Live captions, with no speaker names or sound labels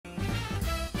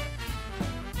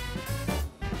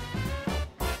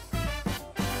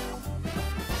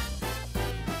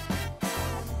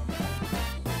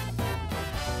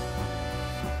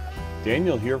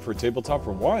Daniel here for Tabletop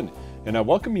for One, and I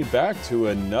welcome you back to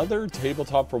another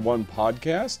Tabletop for One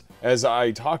podcast as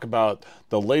I talk about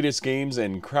the latest games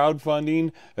in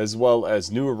crowdfunding, as well as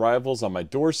new arrivals on my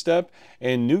doorstep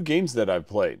and new games that I've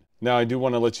played. Now, I do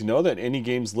want to let you know that any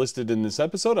games listed in this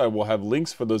episode, I will have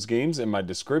links for those games in my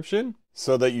description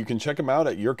so that you can check them out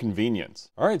at your convenience.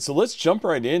 All right, so let's jump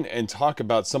right in and talk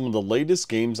about some of the latest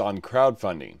games on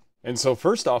crowdfunding. And so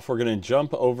first off, we're going to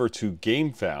jump over to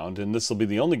GameFound, and this will be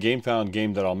the only GameFound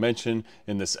game that I'll mention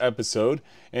in this episode,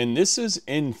 and this is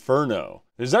Inferno.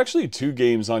 There's actually two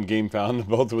games on GameFound,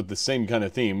 both with the same kind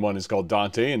of theme. One is called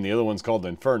Dante, and the other one's called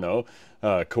Inferno,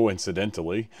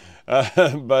 coincidentally.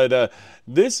 But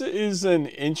this is an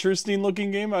interesting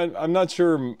looking game. I'm not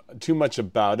sure too much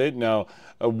about it. Now,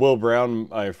 Will Brown,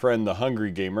 my friend, the Hungry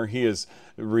Gamer, he has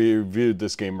reviewed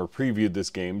this game or previewed this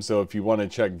game. So if you want to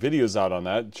check videos out on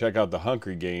that, check out the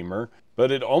Hungry Gamer.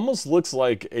 But it almost looks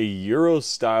like a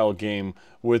Euro-style game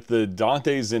with the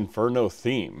Dante's Inferno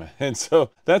theme. And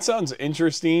so that sounds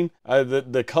interesting.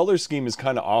 The color scheme is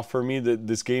kind of off for me.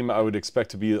 This game I would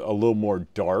expect to be a little more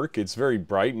dark. It's very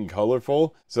bright and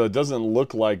colorful, so it doesn't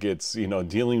look like it's,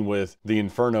 dealing with the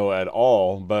Inferno at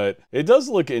all, but it does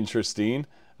look interesting.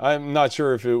 I'm not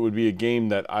sure if it would be a game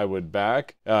that I would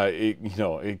back.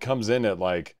 It comes in at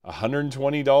like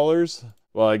 $120.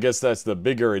 Well, I guess that's the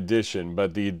bigger edition,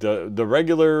 but the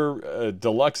regular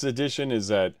deluxe edition is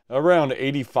at around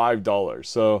 $85.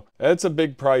 So that's a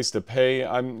big price to pay.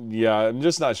 I'm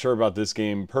just not sure about this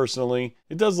game personally.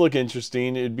 It does look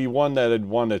interesting. It'd be one that I'd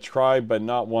want to try, but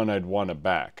not one I'd want to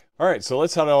back. All right, so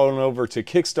let's head on over to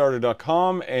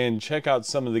Kickstarter.com and check out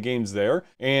some of the games there.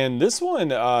 And this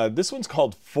one's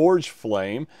called Forge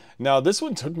Flame. Now, this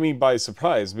one took me by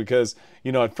surprise because,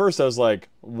 at first I was like,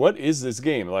 what is this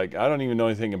game? Like, I don't even know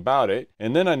anything about it.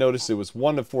 And then I noticed it was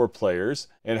 1 to 4 players,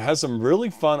 and it has some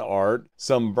really fun art,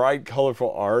 some bright,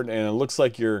 colorful art, and it looks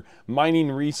like you're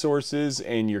mining resources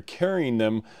and you're carrying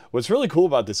them. What's really cool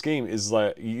about this game is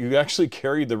that you actually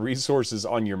carry the resources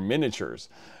on your miniatures.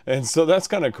 And so that's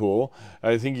kind of cool.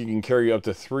 I think you can carry up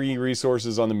to 3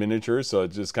 resources on the miniatures, so it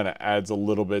just kind of adds a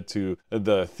little bit to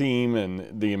the theme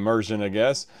and the immersion, I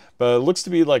guess. But it looks to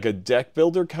be like a deck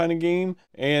builder kind of game,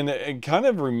 and it kind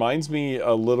of reminds me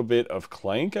a little bit of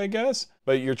Clank, I guess.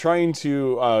 But you're trying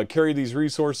to carry these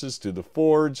resources to the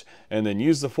forge, and then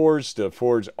use the forge to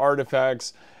forge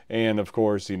artifacts, and of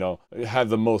course, have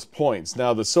the most points.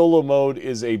 Now, the solo mode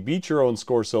is a beat your own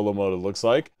score solo mode, it looks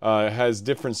like. It has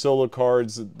different solo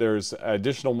cards. There's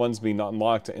additional ones being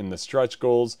unlocked in the stretch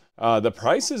goals. The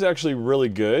price is actually really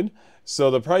good.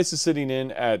 So the price is sitting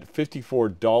in at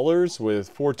 $54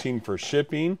 with $14 for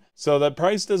shipping. So that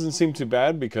price doesn't seem too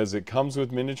bad because it comes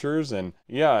with miniatures, and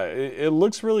yeah, it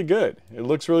looks really good. It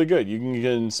looks really good. You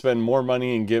can spend more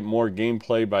money and get more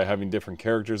gameplay by having different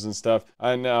characters and stuff.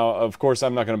 And now, of course,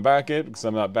 I'm not going to back it because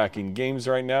I'm not backing games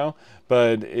right now,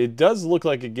 but it does look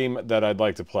like a game that I'd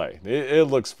like to play. It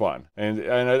looks fun, and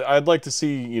I'd like to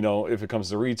see, if it comes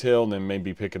to retail, and then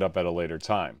maybe pick it up at a later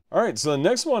time. All right, so the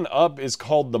next one up is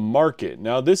called The Market.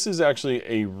 Now, this is actually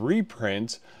a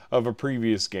reprint of a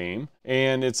previous game,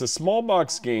 and it's a small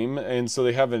box game, and so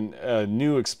they have a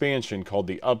new expansion called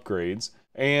the Upgrades,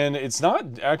 and it's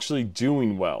not actually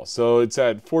doing well. So it's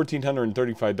at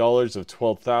 $1,435 of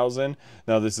 $12,000.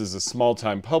 Now, this is a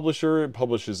small-time publisher. It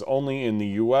publishes only in the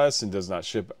US and does not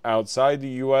ship outside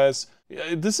the US.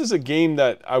 This is a game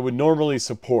that I would normally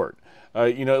support.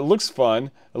 It looks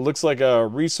fun. It looks like a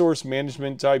resource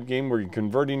management type game where you're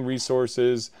converting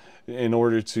resources in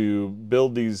order to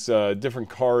build these different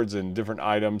cards and different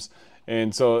items.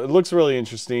 And so it looks really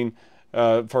interesting.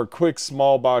 For a quick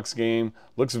small box game,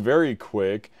 looks very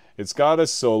quick. It's got a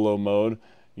solo mode.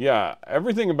 Yeah,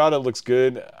 everything about it looks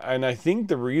good. And I think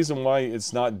the reason why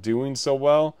it's not doing so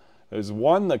well is,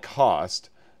 one, the cost.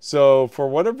 So for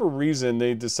whatever reason,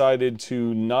 they decided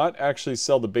to not actually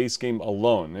sell the base game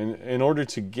alone. In order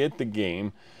to get the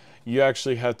game, you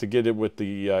actually have to get it with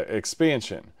the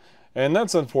expansion. And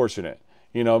that's unfortunate,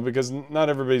 because not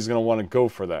everybody's going to want to go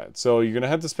for that. So you're going to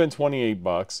have to spend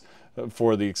 $28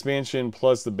 for the expansion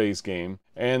plus the base game.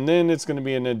 And then it's going to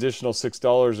be an additional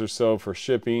 $6 or so for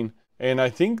shipping. And I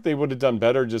think they would have done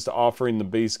better just offering the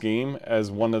base game as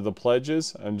one of the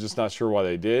pledges. I'm just not sure why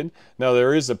they did. Now,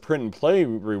 there is a print and play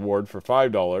reward for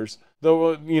 $5.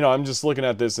 Though, I'm just looking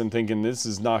at this and thinking this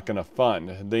is not going to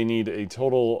fund. They need a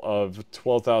total of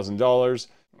 $12,000.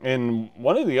 And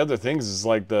one of the other things is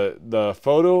like the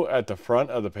photo at the front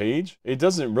of the page, it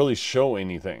doesn't really show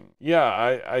anything.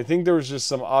 Yeah, I think there was just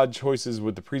some odd choices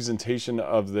with the presentation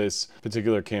of this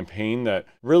particular campaign that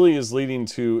really is leading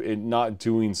to it not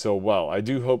doing so well. I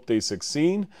do hope they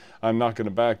succeed. I'm not going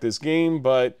to back this game,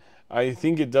 but I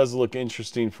think it does look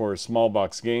interesting for a small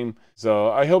box game. So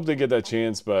I hope they get that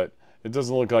chance, but it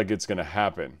doesn't look like it's going to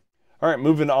happen. All right,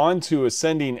 moving on to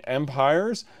Ascending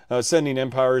Empires. Ascending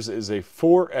Empires is a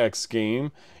 4X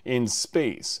game in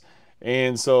space.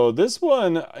 And so this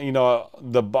one, you know,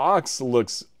 the box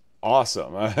looks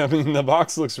awesome. I mean, the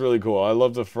box looks really cool. I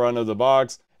love the front of the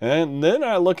box. And then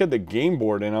I look at the game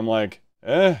board and I'm like,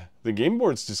 the game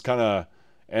board's just kind of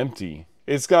empty.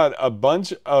 It's got a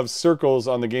bunch of circles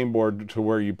on the game board to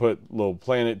where you put little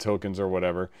planet tokens or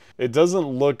whatever. It doesn't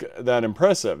look that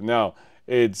impressive. Now,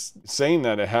 it's saying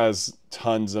that it has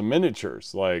tons of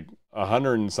miniatures, like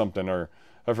 100 and something, or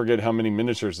I forget how many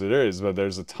miniatures it is, but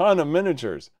there's a ton of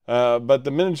miniatures. But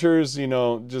the miniatures, you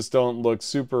know, just don't look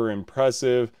super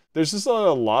impressive. There's just a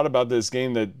lot about this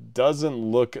game that doesn't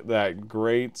look that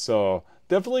great, so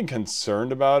definitely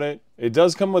concerned about it. It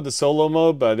does come with the solo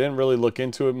mode, but I didn't really look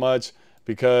into it much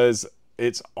because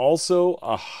it's also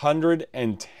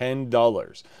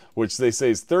 $110, which they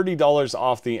say is $30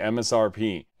 off the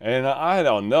MSRP. And I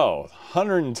don't know,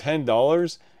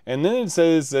 $110? And then it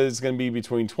says that it's going to be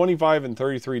between $25 and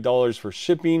 $33 for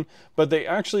shipping, but they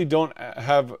actually don't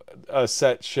have a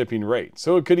set shipping rate.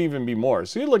 So it could even be more.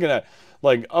 So you're looking at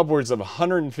like upwards of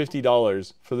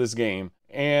 $150 for this game.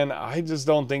 And I just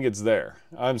don't think it's there.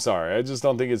 I'm sorry, I just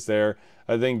don't think it's there.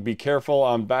 I think be careful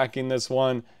on backing this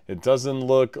one. It doesn't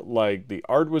look like the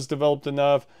art was developed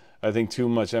enough. I think too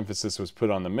much emphasis was put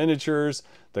on the miniatures.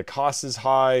 The cost is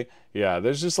high. Yeah,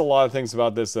 there's just a lot of things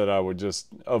about this that I would just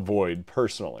avoid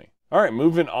personally. All right,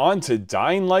 moving on to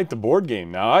Dying Light, the board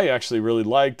game. Now, I actually really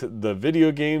liked the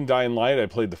video game Dying Light. I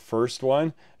played the first one.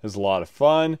 It was a lot of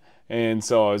fun. And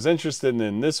so I was interested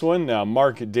in this one. Now,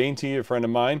 Mark Dainty, a friend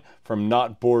of mine from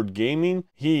Not Board Gaming,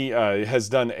 he has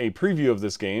done a preview of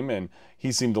this game, and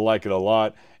he seemed to like it a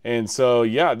lot. And so,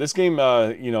 yeah, this game,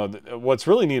 you know, what's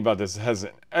really neat about this, it has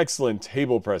an excellent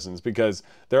table presence because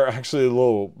there are actually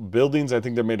little buildings. I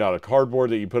think they're made out of cardboard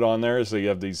that you put on there. So you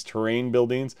have these terrain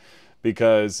buildings.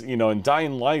 Because, you know, in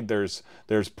Dying Light, there's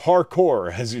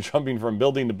parkour as you're jumping from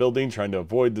building to building, trying to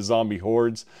avoid the zombie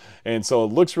hordes. And so it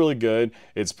looks really good.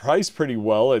 It's priced pretty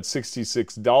well at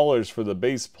 $66 for the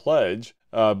base pledge,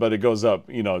 but it goes up,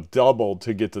 you know, double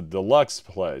to get the deluxe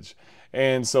pledge.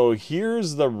 And so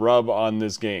here's the rub on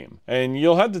this game. And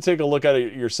you'll have to take a look at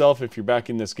it yourself if you're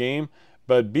backing this game,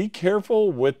 but be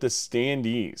careful with the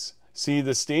standees. See,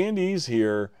 the standees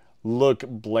here look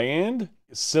bland,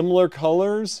 similar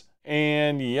colors,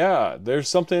 and yeah, there's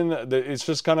something that it's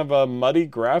just kind of a muddy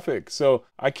graphic. So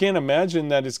I can't imagine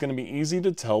that it's going to be easy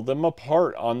to tell them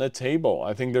apart on the table.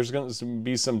 I think there's going to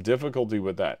be some difficulty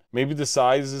with that. Maybe the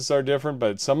sizes are different,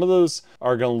 but some of those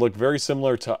are going to look very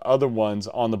similar to other ones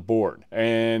on the board.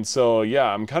 And so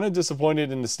yeah, I'm kind of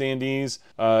disappointed in the standees.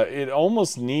 It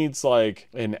almost needs like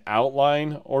an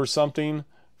outline or something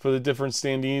for the different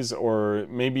standees, or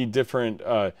maybe different,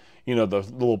 you know, the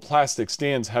little plastic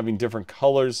stands having different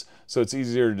colors so it's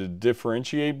easier to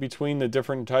differentiate between the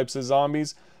different types of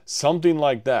zombies, something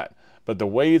like that. But the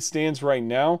way it stands right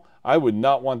now, I would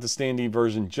not want the standee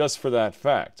version just for that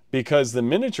fact, because the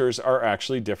miniatures are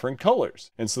actually different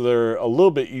colors, and so they're a little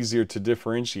bit easier to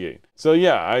differentiate. So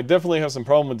yeah, I definitely have some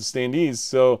problem with the standees.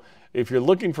 So if you're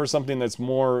looking for something that's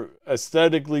more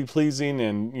aesthetically pleasing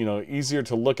and, you know, easier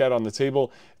to look at on the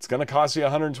table, it's going to cost you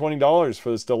 $120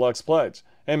 for this deluxe pledge.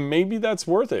 And maybe that's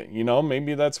worth it, you know,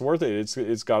 maybe that's worth it.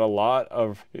 It's got a lot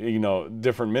of, you know,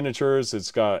 different miniatures.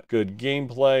 It's got good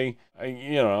gameplay.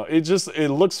 You know, it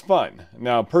looks fun.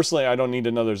 Now, personally, I don't need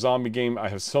another zombie game. I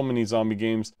have so many zombie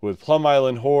games with Plum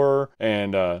Island Horror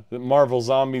and Marvel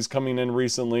Zombies coming in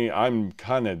recently. I'm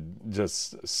kind of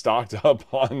just stocked up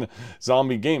on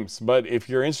zombie games. But if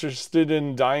you're interested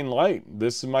in Dying Light,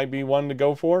 this might be one to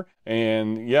go for.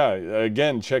 And yeah,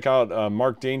 again, check out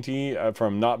Mark Dainty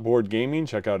from Not Board Gaming.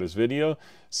 Check out his video.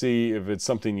 See if it's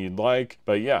something you'd like.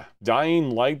 But yeah, Dying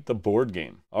Light, the board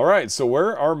game. All right, so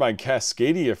where are my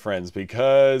Cascadia friends?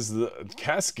 Because the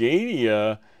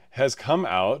Cascadia has come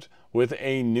out with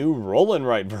a new roll and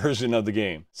write version of the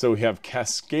game. So we have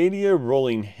Cascadia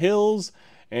Rolling Hills,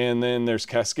 and then there's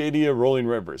Cascadia Rolling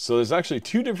Rivers. So there's actually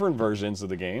two different versions of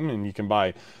the game, and you can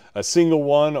buy a single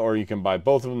one or you can buy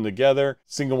both of them together.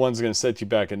 Single one's going to set you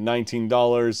back at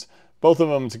 $19. Both of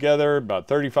them together, about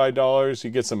 $35.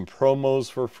 You get some promos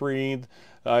for free.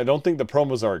 I don't think the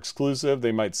promos are exclusive.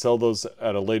 They might sell those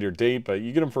at a later date, but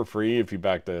you get them for free if you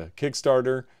back the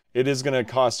Kickstarter. It is going to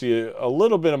cost you a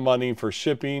little bit of money for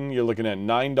shipping. You're looking at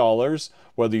 $9,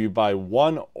 whether you buy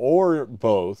one or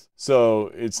both.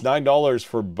 So it's $9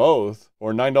 for both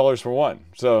or $9 for one.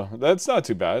 So that's not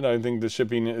too bad. I think the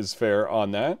shipping is fair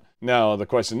on that. Now, the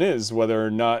question is whether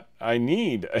or not I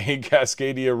need a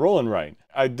Cascadia roll and write.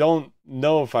 I don't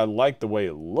know if I like the way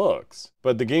it looks,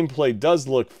 but the gameplay does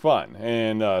look fun,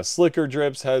 and Slicker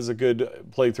Drips has a good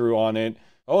playthrough on it.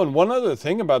 Oh, and one other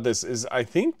thing about this is I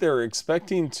think they're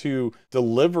expecting to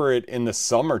deliver it in the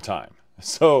summertime.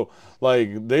 So,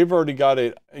 like, they've already got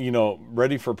it,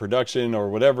 ready for production or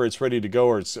whatever, it's ready to go,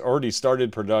 or it's already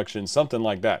started production, something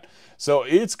like that. So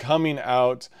it's coming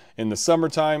out in the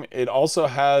summertime. It also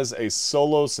has a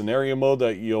solo scenario mode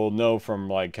that you'll know from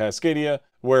like Cascadia,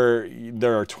 where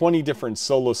there are 20 different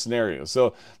solo scenarios.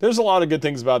 So there's a lot of good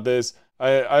things about this.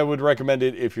 I would recommend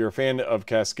it if you're a fan of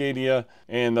Cascadia,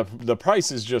 and the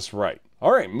price is just right.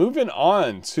 All right, moving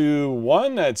on to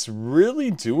one that's really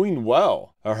doing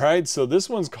well. All right, so this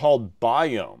one's called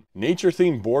Biome,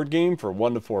 nature-themed board game for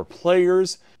 1 to 4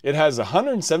 players. It has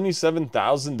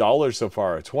 $177,000 so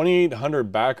far,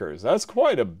 2,800 backers. That's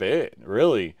quite a bit,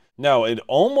 really. Now, it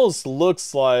almost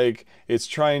looks like it's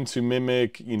trying to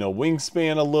mimic,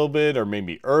 Wingspan a little bit, or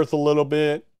maybe Earth a little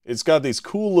bit. It's got these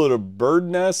cool little bird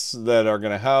nests that are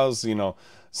going to house,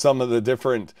 some of the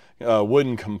different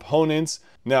wooden components.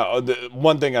 Now, the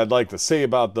one thing I'd like to say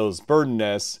about those bird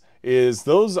nests is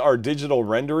those are digital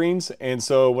renderings, and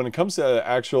so when it comes to the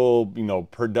actual,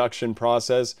 production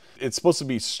process, it's supposed to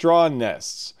be straw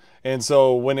nests. And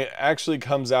so when it actually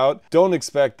comes out, don't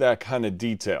expect that kind of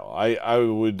detail. I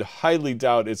would highly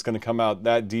doubt it's going to come out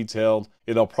that detailed.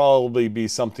 It'll probably be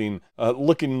something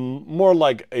looking more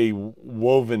like a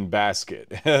woven basket.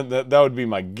 that would be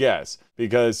my guess.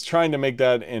 Because trying to make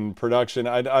that in production,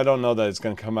 I don't know that it's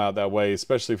going to come out that way,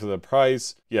 especially for the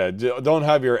price. Yeah, don't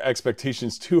have your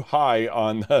expectations too high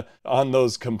on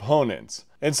those components.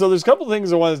 And so there's a couple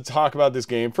things I wanted to talk about this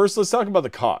game. First, let's talk about the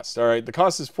cost. All right, the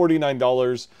cost is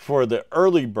 $49 for the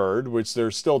early bird, which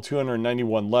there's still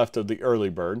 291 left of the early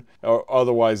bird.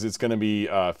 Otherwise, it's going to be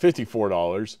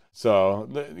 $54. So,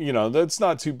 that's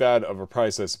not too bad of a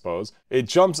price, I suppose. It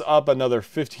jumps up another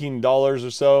 $15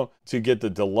 or so to get the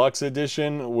deluxe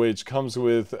edition, which comes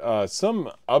with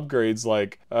some upgrades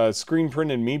like screen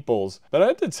printed meeples. But I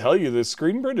have to tell you, the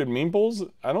screen printed meeples,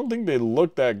 I don't think they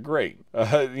look that great.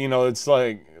 It's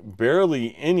like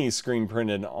barely any screen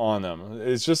printed on them.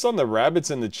 It's just on the rabbits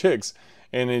and the chicks,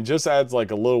 and it just adds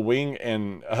like a little wing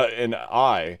and an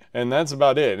eye, and that's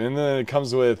about it. And then it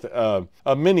comes with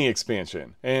a mini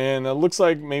expansion, and it looks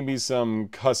like maybe some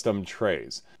custom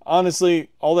trays. Honestly,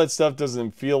 all that stuff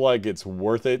doesn't feel like it's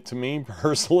worth it to me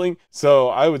personally. So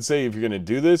I would say if you're gonna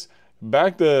do this,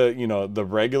 back the the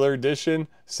regular edition,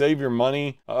 save your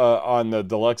money on the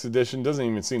deluxe edition. Doesn't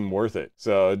even seem worth it.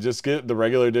 So just get the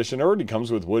regular edition. It already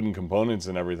comes with wooden components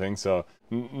and everything, so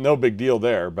no big deal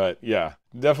there. But yeah,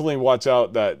 definitely watch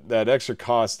out that extra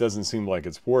cost doesn't seem like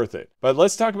it's worth it. But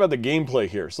let's talk about the gameplay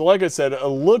here. So like I said, it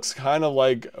looks kind of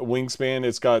like Wingspan.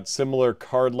 It's got similar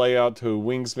card layout to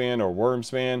Wingspan or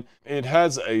Wormspan. It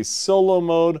has a solo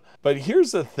mode, but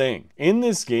here's the thing. In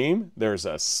this game, there's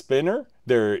a spinner,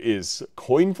 there is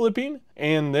coin flipping,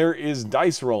 and there is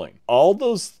dice rolling. All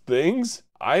those things,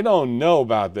 I don't know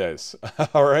about this.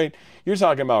 All right, you're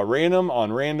talking about random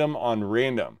on random on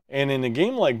random. And in a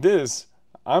game like this,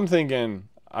 I'm thinking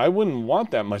I wouldn't want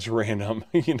that much random,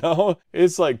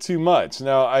 It's like too much.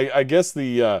 Now, I guess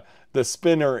the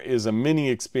spinner is a mini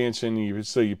expansion,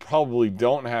 so you probably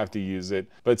don't have to use it.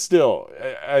 But still,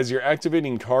 as you're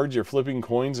activating cards, you're flipping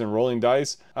coins and rolling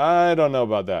dice. I don't know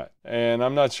about that. And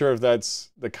I'm not sure if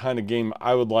that's the kind of game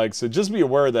I would like. So just be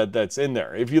aware that that's in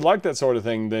there. If you like that sort of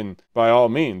thing, then by all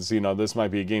means, this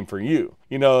might be a game for you.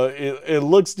 It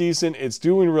looks decent. It's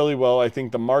doing really well. I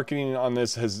think the marketing on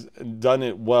this has done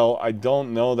it well. I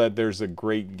don't know that there's a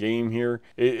great game here.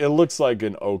 It looks like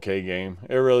an okay game.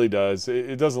 It really does.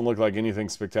 It doesn't look like anything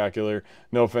spectacular.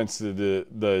 No offense to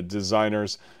the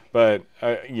designers. But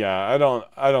yeah, I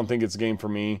don't think it's a game for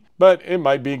me. But it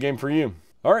might be a game for you.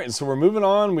 All right, so we're moving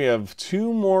on. We have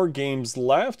 2 more games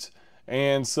left.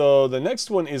 And so the next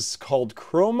one is called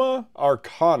Chroma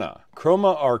Arcana.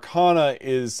 Chroma Arcana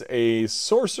is a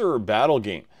sorcerer battle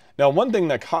game. Now, one thing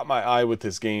that caught my eye with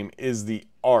this game is the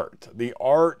art. The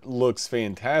art looks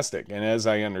fantastic. And as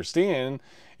I understand,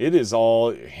 it is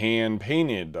all hand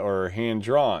painted or hand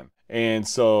drawn. And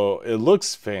so it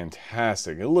looks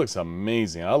fantastic. It looks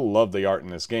amazing. I love the art in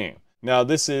this game. Now,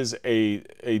 this is a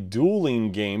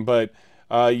dueling game, but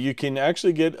you can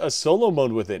actually get a solo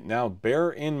mode with it. Now,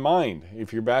 bear in mind,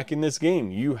 if you're backing this game,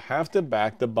 you have to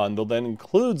back the bundle that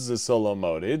includes the solo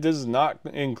mode. It is not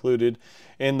included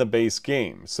in the base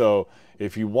game. So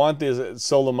if you want this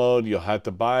solo mode, you'll have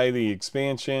to buy the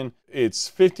expansion.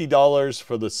 It's $50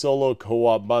 for the solo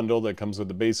co-op bundle that comes with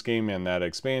the base game and that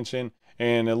expansion.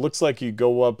 and it looks like you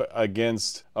go up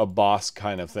against a boss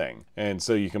kind of thing. And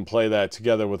so you can play that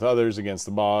together with others against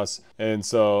the boss. And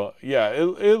so, yeah,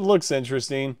 it looks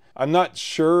interesting. I'm not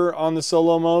sure on the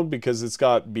solo mode because it's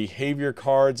got behavior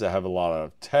cards that have a lot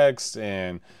of text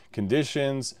and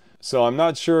conditions. So I'm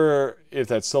not sure if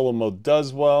that solo mode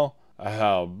does well,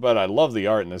 but I love the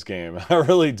art in this game. I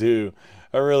really do.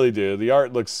 I really do. The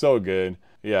art looks so good.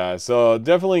 Yeah, so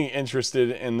definitely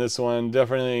interested in this one.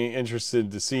 Definitely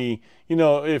interested to see, you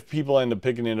know, if people end up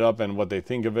picking it up and what they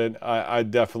think of it. I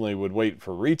definitely would wait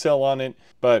for retail on it,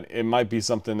 but it might be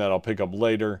something that I'll pick up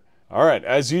later. All right,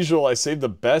 as usual, I saved the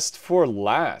best for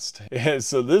last.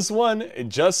 So this one, it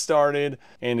just started,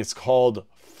 and it's called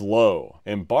Flow.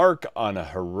 Embark on a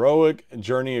heroic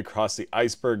journey across the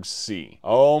iceberg sea.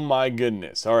 Oh my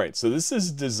goodness. All right, so this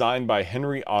is designed by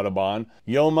Henry Audubon,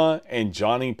 Yoma, and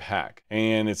Johnny Pack.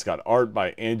 And it's got art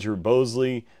by Andrew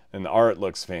Bosley, and the art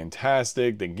looks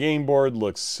fantastic. The game board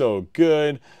looks so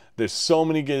good. There's so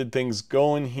many good things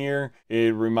going here.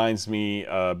 It reminds me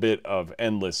a bit of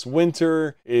Endless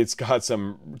Winter. It's got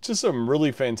just some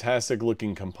really fantastic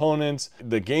looking components.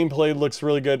 The gameplay looks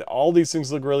really good. All these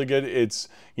things look really good. It's,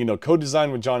 you know,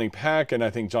 co-designed with Johnny Pack, and I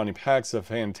think Johnny Pack's a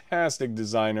fantastic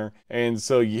designer. And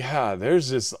so, yeah, there's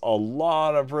just a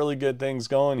lot of really good things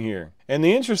going here. And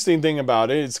the interesting thing about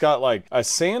it, it's got like a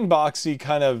sandboxy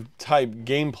kind of type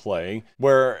gameplay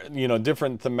where, you know,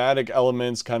 different thematic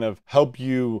elements kind of help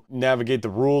you navigate the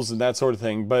rules and that sort of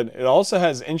thing. But it also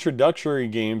has introductory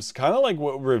games, kind of like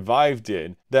what Revive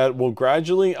did, that will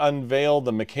gradually unveil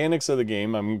the mechanics of the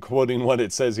game. I'm quoting what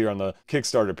it says here on the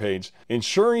Kickstarter page,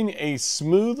 ensuring a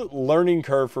smooth learning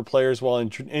curve for players while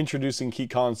introducing key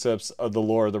concepts of the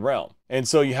lore of the realm. And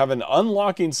so you have an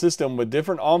unlocking system with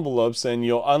different envelopes, and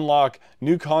you'll unlock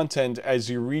new content as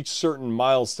you reach certain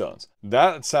milestones.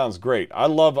 That sounds great. I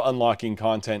love unlocking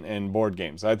content in board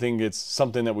games. I think it's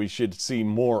something that we should see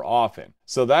more often.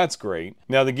 So that's great.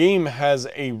 Now the game has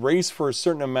a race for a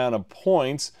certain amount of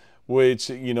points, which,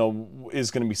 you know,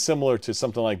 is going to be similar to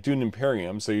something like Dune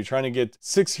Imperium. So you're trying to get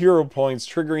 6 hero points,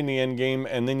 triggering the end game,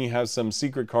 and then you have some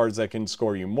secret cards that can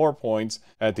score you more points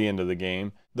at the end of the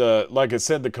game. Like I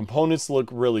said, the components look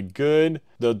really good.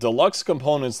 The deluxe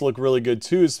components look really good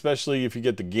too, especially if you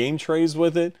get the game trays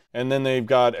with it. And then they've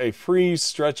got a free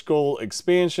stretch goal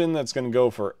expansion that's going to go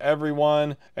for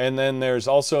everyone. And then there's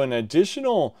also an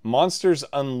additional Monsters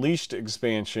Unleashed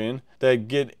expansion that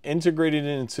get integrated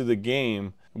into the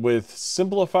game with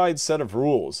simplified set of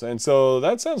rules. And so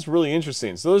that sounds really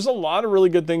interesting. So there's a lot of really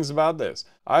good things about this.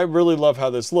 I really love how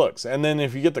this looks. And then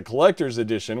if you get the collector's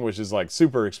edition, which is like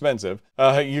super expensive,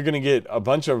 you're going to get a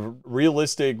bunch of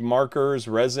realistic markers,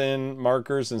 resin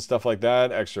markers and stuff like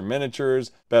that, extra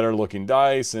miniatures, better looking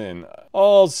dice, and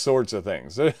all sorts of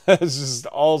things. It's just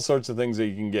all sorts of things that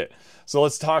you can get. So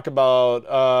let's talk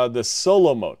about the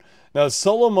solo mode. Now,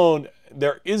 solo mode,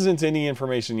 there isn't any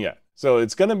information yet. So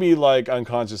it's going to be like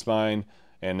Unconscious Mind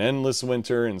and Endless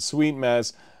Winter and Sweet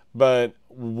Mess, but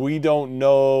we don't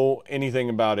know anything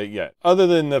about it yet, other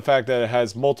than the fact that it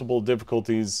has multiple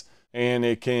difficulties and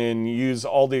it can use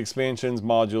all the expansions,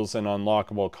 modules, and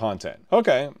unlockable content.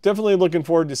 Okay, definitely looking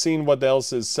forward to seeing what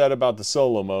else is said about the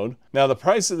solo mode. Now, the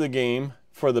price of the game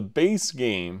for the base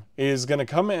game is going to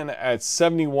come in at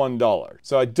 $71.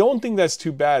 So I don't think that's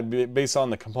too bad based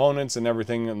on the components and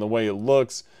everything and the way it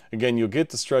looks. Again, you'll get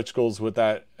the stretch goals with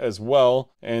that as well.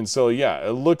 And so, yeah,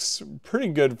 it looks pretty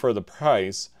good for the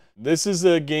price. This is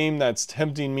a game that's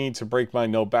tempting me to break my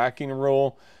no backing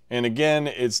rule. And again,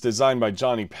 it's designed by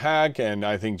Johnny Pack, and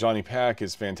I think Johnny Pack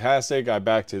is fantastic. I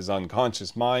backed his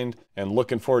Unconscious Mind and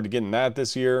looking forward to getting that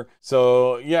this year.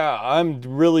 So yeah, I'm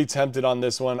really tempted on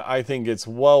this one. I think it's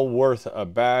well worth a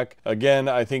back. Again,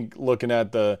 I think looking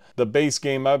at the base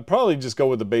game, I'd probably just go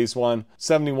with the base one,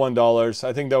 $71.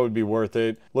 I think that would be worth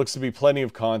it. Looks to be plenty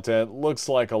of content. Looks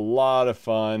like a lot of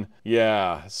fun.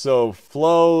 Yeah, so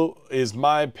Flow is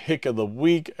my pick of the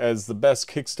week as the best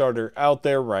Kickstarter out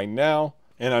there right now.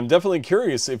 And I'm definitely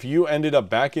curious if you ended up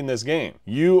backing this game.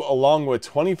 You, along with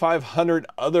 2,500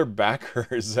 other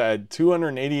backers at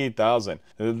 $288,000.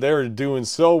 They're doing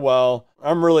so well.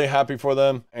 I'm really happy for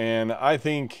them, and I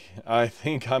think I'm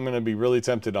going to be really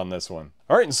tempted on this one.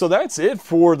 All right, and so that's it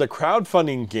for the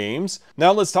crowdfunding games.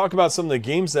 Now let's talk about some of the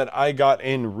games that I got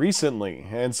in recently.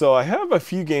 And so I have a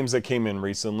few games that came in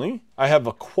recently. I have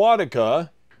Aquatica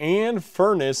and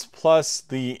Furnace, plus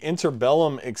the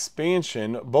Interbellum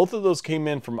expansion. Both of those came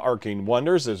in from Arcane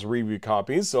Wonders as review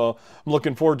copies, so I'm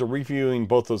looking forward to reviewing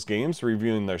both those games,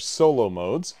 reviewing their solo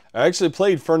modes. I actually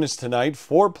played Furnace tonight,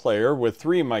 4-player, with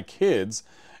 3 of my kids,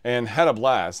 and had a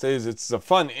blast. It's a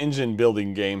fun engine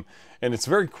building game, and it's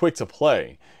very quick to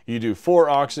play. You do 4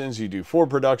 auctions, you do 4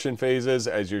 production phases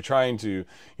as you're trying to,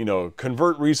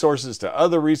 convert resources to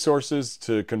other resources,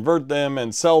 to convert them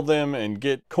and sell them and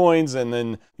get coins, and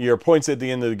then your points at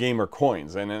the end of the game are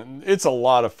coins, and it's a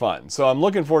lot of fun. So I'm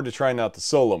looking forward to trying out the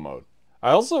solo mode.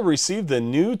 I also received the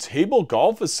new Table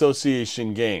Golf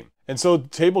Association game. And so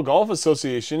Table Golf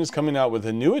Association is coming out with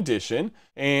a new edition.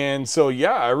 And so,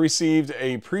 yeah, I received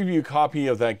a preview copy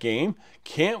of that game.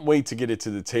 Can't wait to get it to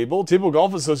the table. Table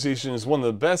Golf Association is one of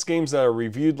the best games that I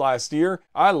reviewed last year.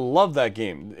 I love that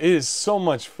game. It is so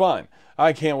much fun.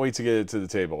 I can't wait to get it to the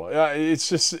table. It's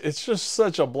just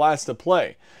such a blast to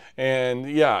play. And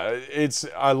yeah,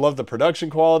 I love the production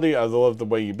quality. I love the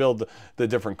way you build the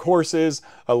different courses.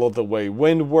 I love the way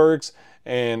wind works.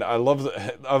 And I love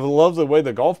the way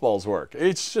the golf balls work.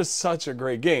 It's just such a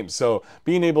great game. So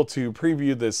being able to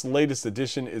preview this latest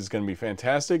edition is going to be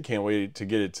fantastic. Can't wait to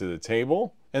get it to the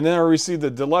table. And then I received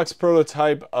the deluxe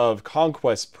prototype of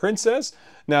Conquest Princess.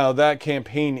 Now that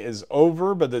campaign is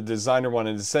over, but the designer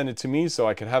wanted to send it to me so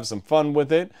I could have some fun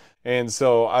with it. And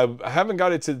so I haven't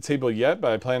got it to the table yet,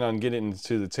 but I plan on getting it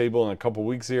to the table in a couple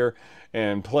weeks here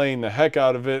and playing the heck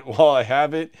out of it while I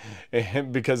have it,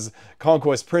 because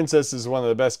Conquest Princess is one of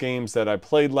the best games that I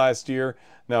played last year.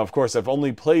 Now, of course, I've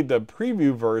only played the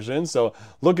preview version, so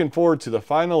looking forward to the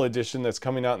final edition that's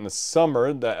coming out in the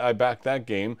summer. That I backed that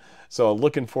game, so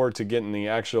looking forward to getting the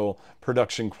actual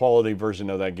production quality version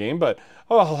of that game. But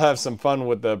I'll have some fun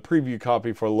with the preview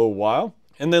copy for a little while.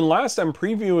 And then last, I'm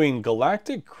previewing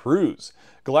Galactic Cruise.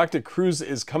 Galactic Cruise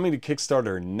is coming to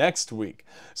Kickstarter next week.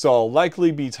 So I'll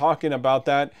likely be talking about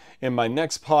that in my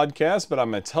next podcast, but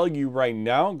I'm going to tell you right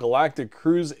now, Galactic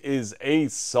Cruise is a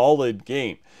solid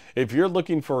game. If you're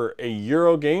looking for a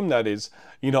Euro game that is,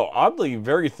 oddly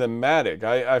very thematic,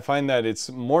 I find that it's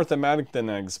more thematic than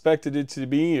I expected it to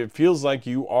be. It feels like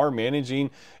you are managing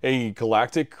a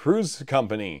galactic cruise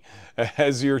company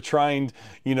as you're trying,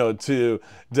 to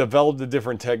develop the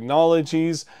different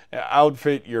technologies,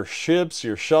 outfit your ships,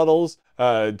 your shuttles,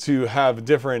 to have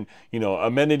different,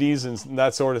 amenities and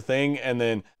that sort of thing, and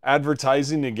then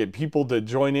advertising to get people to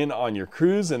join in on your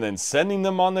cruise, and then sending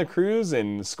them on the cruise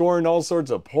and scoring all sorts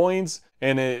of points.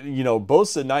 And it,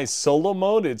 boasts a nice solo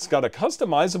mode. It's got a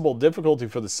customizable difficulty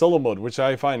for the solo mode, which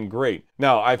I find great.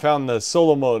 Now, I found the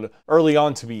solo mode early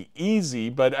on to be easy,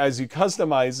 but as you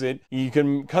customize it, you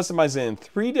can customize it in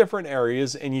 3 different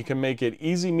areas, and you can make it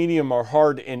easy, medium, or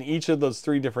hard in each of those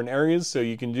 3 different areas. So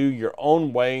you can do your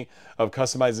own way of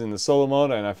customizing the solo mode,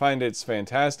 and I find it's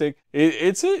fantastic.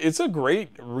 It's a great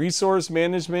resource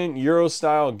management Euro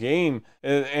style game,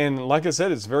 and like I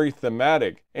said, it's very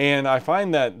thematic, and I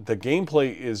find that the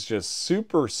gameplay is just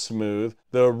super smooth.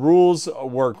 The rules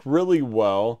work really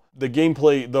well. The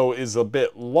gameplay though is a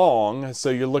bit long, so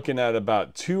you're looking at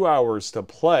about 2 hours to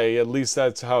play. At least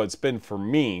that's how it's been for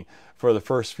me. For the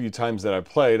first few times that I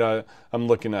played, I'm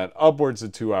looking at upwards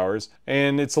of 2 hours,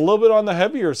 and it's a little bit on the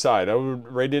heavier side. I would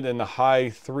rate it in the high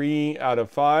 3 out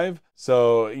of 5.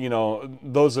 So,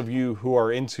 those of you who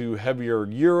are into heavier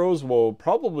Euros will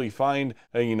probably find,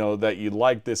 that you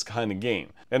like this kind of game.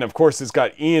 And of course, it's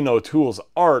got Ian O'Toole's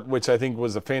art, which I think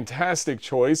was a fantastic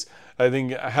choice. I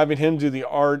think having him do the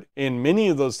art in many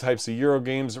of those types of Euro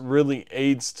games really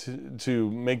aids to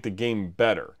make the game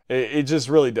better. It just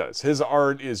really does. His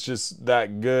art is just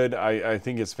that good. I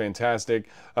think it's fantastic.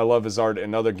 I love his art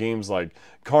in other games like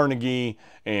Carnegie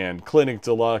and Clinic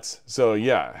Deluxe. So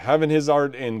yeah, having his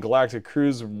art in Galactic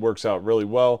Cruise works out really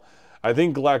well. I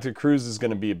think Galactic Cruise is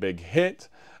going to be a big hit.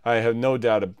 I have no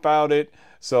doubt about it.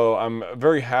 So I'm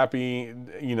very happy,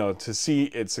 to see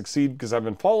it succeed, because I've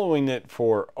been following it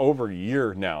for over a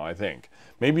year now, I think,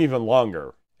 maybe even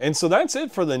longer. And so that's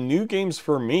it for the new games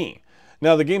for me.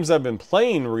 Now, the games I've been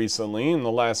playing recently in the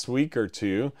last week or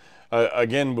two,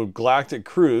 again with Galactic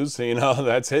Cruise,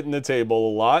 that's hitting the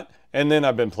table a lot. And then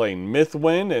I've been playing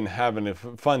Mythwind and having a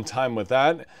fun time with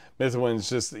that. Mythwind's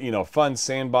just, fun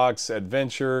sandbox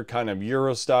adventure, kind of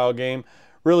Euro style game.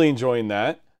 Really enjoying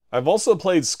that. I've also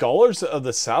played Scholars of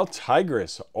the South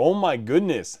Tigris. Oh my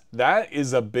goodness, that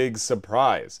is a big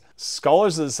surprise.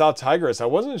 Scholars of the South Tigris, I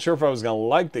wasn't sure if I was going to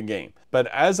like the game, but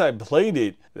as I played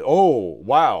it, oh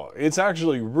wow, it's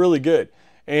actually really good.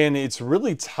 And it's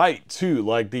really tight too.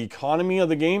 Like, the economy of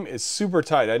the game is super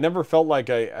tight. I never felt like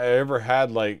I ever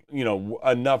had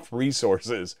enough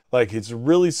resources. Like, it's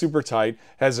really super tight.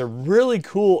 Has a really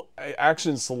cool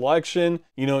action selection.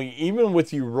 Even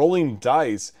with you rolling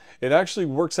dice, it actually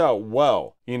works out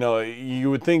well. You know, you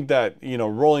would think that, you know,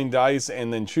 rolling dice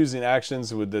and then choosing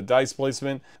actions with the dice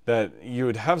placement, that you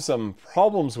would have some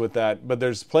problems with that, but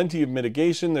there's plenty of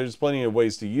mitigation, there's plenty of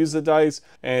ways to use the dice,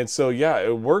 and so yeah,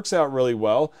 it works out really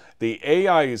well. The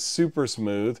AI is super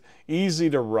smooth, easy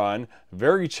to run,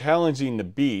 very challenging to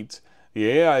beat. The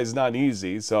AI is not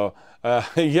easy, so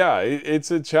yeah,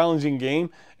 it's a challenging game,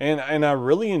 and I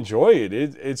really enjoy it.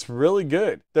 It's really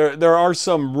good. There are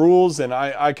some rules and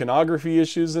iconography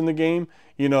issues in the game.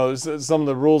 You know, some of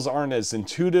the rules aren't as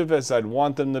intuitive as I'd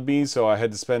want them to be, so I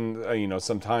had to spend you know,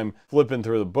 some time flipping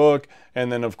through the book.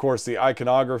 And then of course the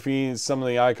iconography, some of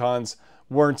the icons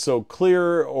weren't so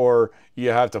clear, or you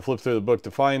have to flip through the book to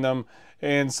find them.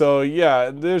 And so, yeah,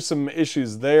 there's some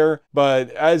issues there, but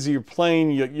as you're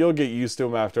playing, you'll get used to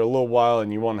them after a little while,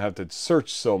 and you won't have to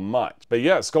search so much. But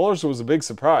yeah, Scholars was a big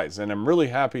surprise, and I'm really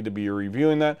happy to be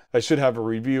reviewing that. I should have a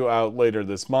review out later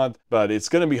this month, but it's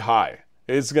going to be high.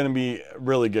 It's going to be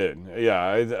really good.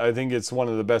 Yeah, I think it's one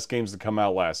of the best games to come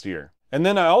out last year. And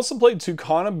then I also played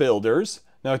Tucana Builders.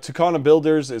 Now, Tucana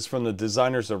Builders is from the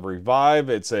designers of Revive.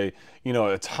 It's a, you know,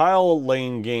 a tile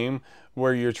laying game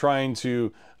where you're trying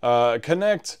to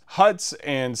connect huts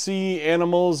and see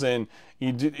animals, and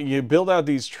you build out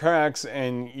these tracks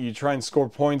and you try and score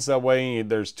points that way.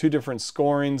 There's 2 different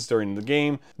scorings during the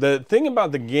game. The thing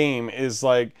about the game is,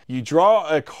 like, you draw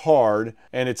a card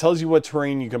and it tells you what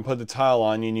terrain you can put the tile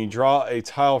on, and you draw a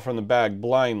tile from the bag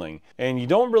blindly, and you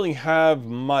don't really have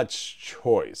much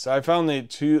choice. I found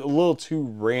it a little too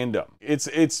random.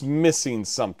 It's missing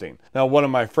something. Now, one of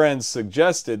my friends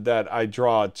suggested that I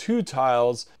draw 2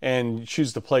 tiles and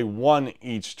choose to play 1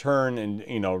 each turn, and,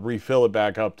 you know, refill it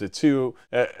back up to 2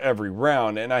 every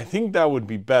round, and I think that would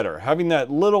be better. Having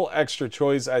that little extra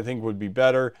choice, I think, would be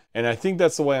better, and I think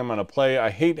that's the way I'm going to play. I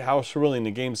hate house ruling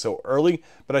the game so early,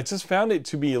 but I just found it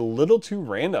to be a little too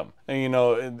random. And, you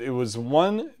know, it was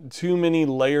one too many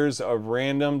layers of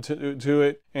random to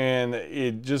it, and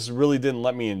it just really didn't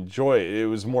let me enjoy it. It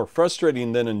was more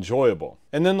frustrating than enjoyable.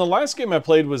 And then the last game I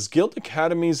played was Guild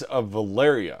Academies of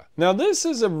Valeria. Now, this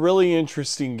is a really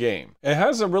interesting game. It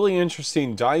has a really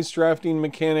interesting dice drafting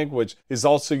mechanic, which is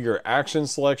also your action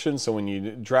selection. So when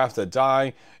you draft a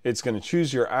die, it's going to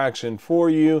choose your action for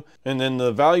you. And then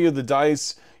the value of the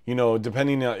dice, you know,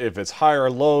 depending on if it's high or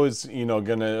low, is, you know,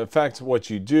 going to affect what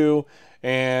you do.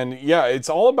 And yeah, it's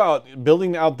all about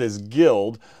building out this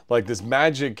guild, like this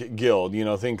magic guild, you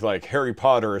know, think like Harry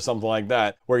Potter or something like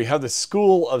that, where you have the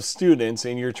school of students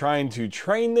and you're trying to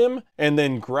train them and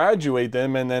then graduate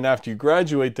them. And then after you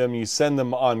graduate them, you send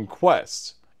them on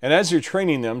quests. And as you're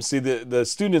training them, see, the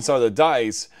students are the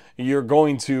dice, you're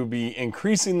going to be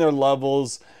increasing their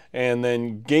levels and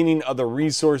then gaining other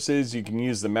resources. You can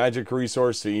use the magic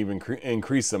resource to even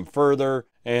increase them further.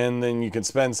 And then you can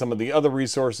spend some of the other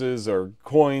resources or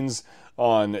coins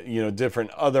on, you know,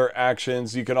 different other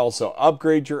actions. You can also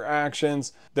upgrade your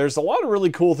actions. There's a lot of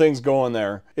really cool things going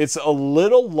there. It's a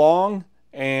little long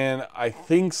and I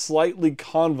think slightly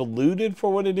convoluted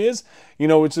for what it is, you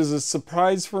know, which is a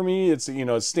surprise for me. It's, you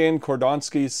know, Stan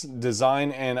Kordonsky's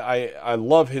design, and I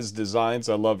love his designs.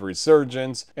 I love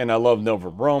Resurgence and I love Nova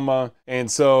Roma. And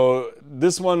so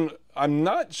this one, I'm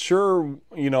not sure,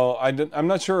 you know, I'm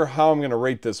not sure how I'm going to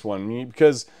rate this one,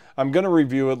 because I'm going to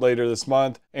review it later this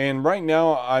month. And right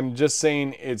now I'm just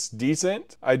saying it's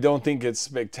decent. I don't think it's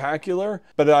spectacular,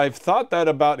 but I've thought that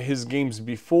about his games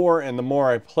before, and the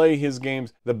more I play his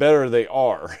games, the better they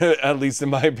are, at least in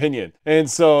my opinion.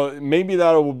 And so maybe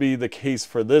that will be the case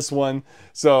for this one.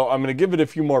 So I'm going to give it a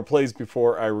few more plays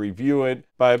before I review it.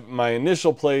 But my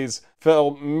initial plays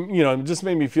felt, you know, just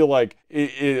made me feel like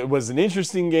it was an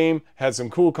interesting game, had some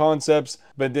cool concepts,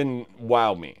 but didn't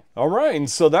wow me. All right, and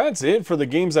so that's it for the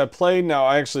games I played. Now,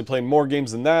 I actually played more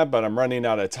games than that, but I'm running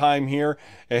out of time here,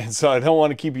 and so I don't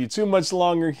want to keep you too much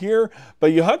longer here.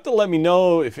 But you have to let me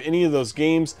know if any of those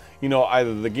games, you know,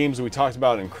 either the games we talked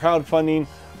about in crowdfunding,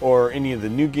 or any of the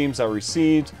new games I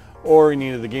received, or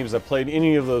any of the games I played,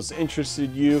 any of those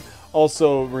interested you.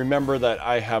 Also, remember that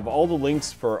I have all the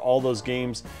links for all those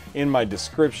games in my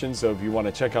description, so if you want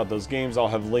to check out those games, I'll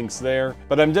have links there.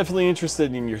 But I'm definitely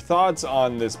interested in your thoughts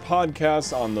on this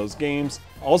podcast, on those games.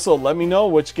 Also, let me know,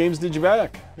 which games did you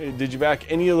back? Did you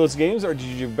back any of those games, or did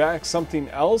you back something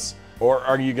else? Or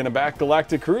are you going to back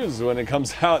Galactic Cruise when it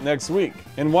comes out next week?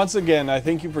 And once again, I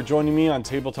thank you for joining me on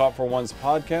Tabletop for One's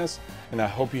podcast, and I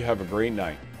hope you have a great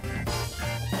night.